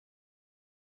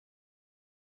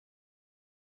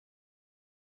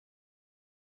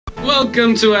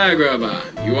Welcome to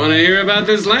Agrabah. You want to hear about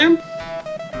this lamp?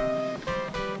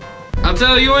 I'll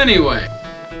tell you anyway.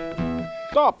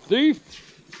 Stop, thief!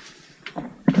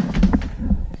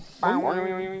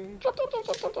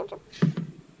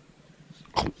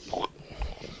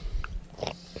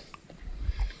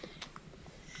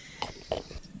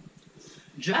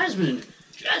 Jasmine,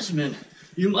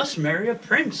 you must marry a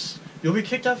prince. You'll be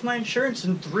kicked off my insurance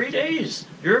in 3 days.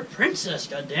 You're a princess,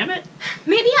 goddammit.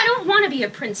 Maybe I don't want to be a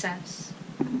princess.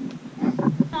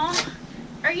 Aw,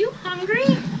 are you hungry?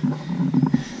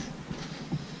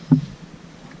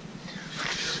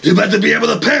 You better be able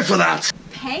to pay for that!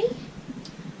 Pay?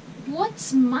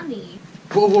 What's money?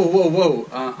 Whoa.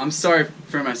 I'm sorry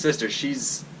for my sister.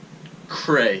 She's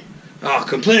cray. Oh,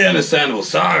 completely understandable.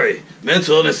 Sorry.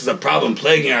 Mental illness is a problem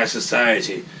plaguing our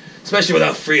society, especially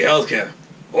without free healthcare.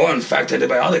 Or, in fact,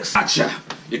 antibiotics. Gotcha!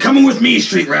 You're coming with me,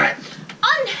 street rat!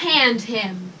 Unhand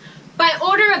him! By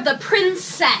order of the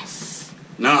princess!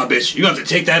 Nah, bitch, you have to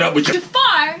take that up with your—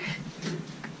 Jafar!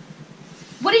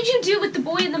 What did you do with the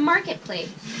boy in the marketplace?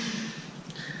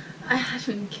 I had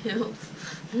him killed.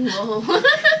 Whoa.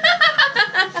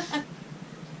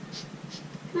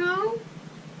 No?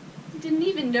 Didn't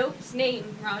even know his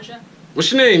name, Raja.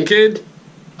 What's your name, kid?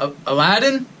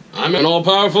 Aladdin? I'm an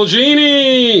all-powerful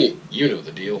genie! You know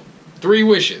the deal. 3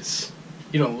 wishes.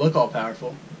 You don't look all powerful.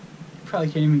 You probably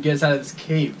can't even get us out of this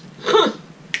cave. Huh.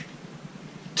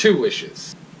 2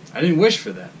 wishes. I didn't wish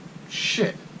for that.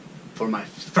 Shit. For my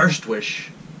first wish,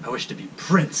 I wish to be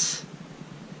prince.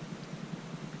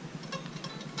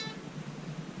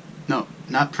 No,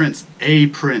 not prince. A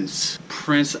prince.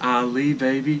 Prince Ali,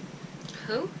 baby.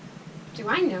 Who? Do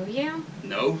I know you?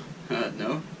 No?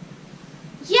 No?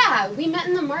 Yeah, we met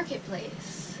in the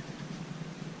marketplace.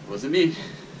 Wasn't me.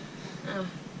 Oh.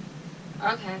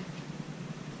 Okay.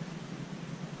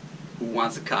 Who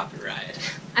wants a copyright?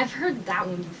 I've heard that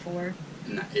one before.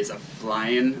 And that is a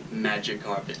flying magic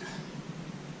carpet.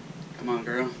 Come on,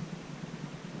 girl.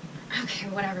 Okay,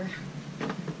 whatever.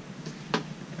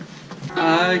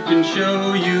 I can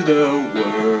show you the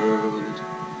world.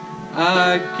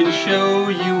 I can show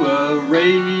you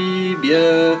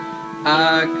Arabia.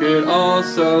 I could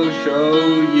also show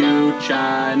you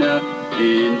China,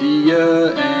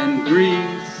 India, and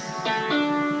Greece.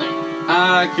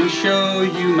 I can show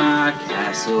you my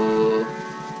castle.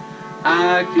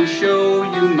 I can show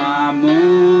you my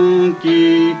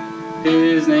monkey.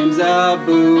 His name's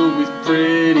Abu, he's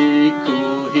pretty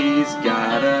cool. He's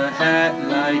got a hat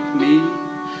like me.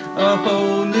 A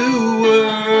whole new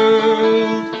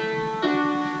world.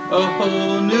 A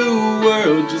whole new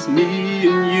world, just me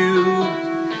and you.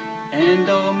 And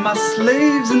all my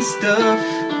slaves and stuff,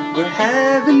 we're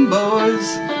having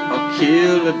boys. I'll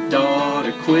kill a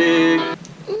daughter quick.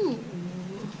 Ooh.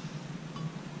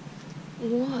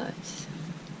 What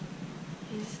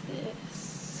is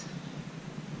this?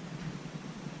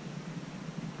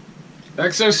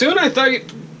 Back so soon? I thought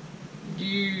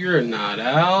you're not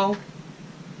Al.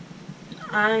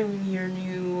 I'm your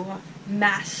new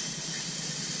master.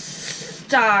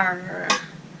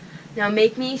 Now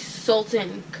make me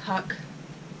Sultan, cuck.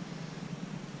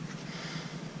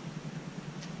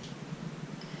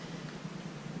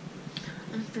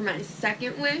 And for my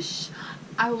second wish,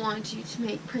 I want you to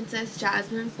make Princess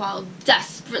Jasmine fall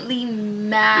desperately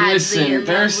madly Listen, in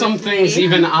there are love some with things me.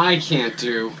 even I can't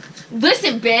do.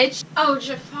 Listen, bitch! Oh,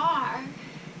 Jafar.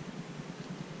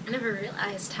 I never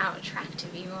realized how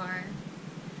attractive you are.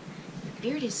 Your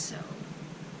beard is so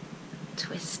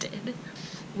twisted.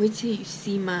 Wait till you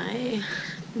see my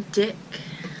dick.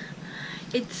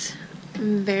 It's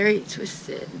very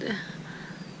twisted,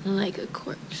 like a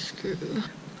corkscrew.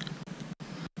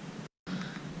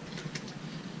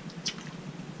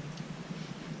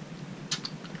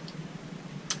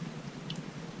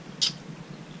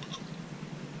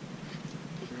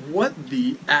 What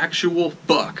the actual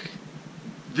fuck?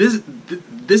 This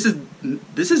isn't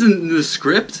the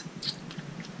script?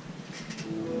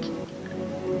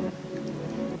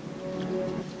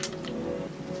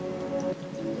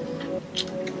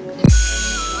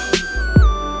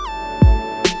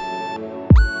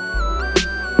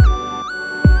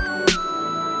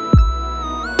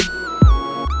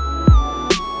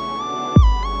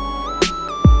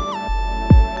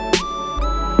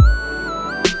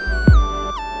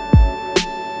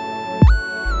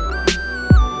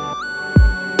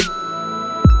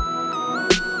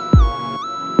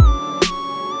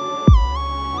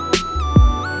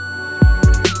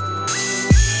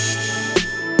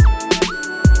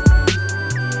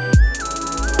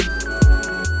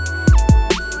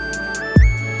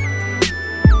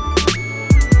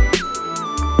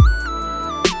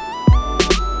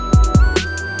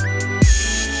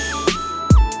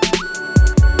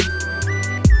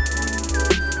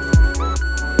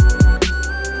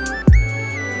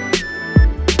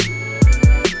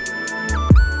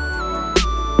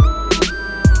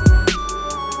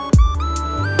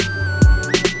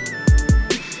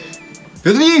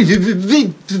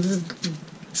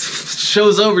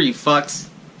 Show's over, you fucks.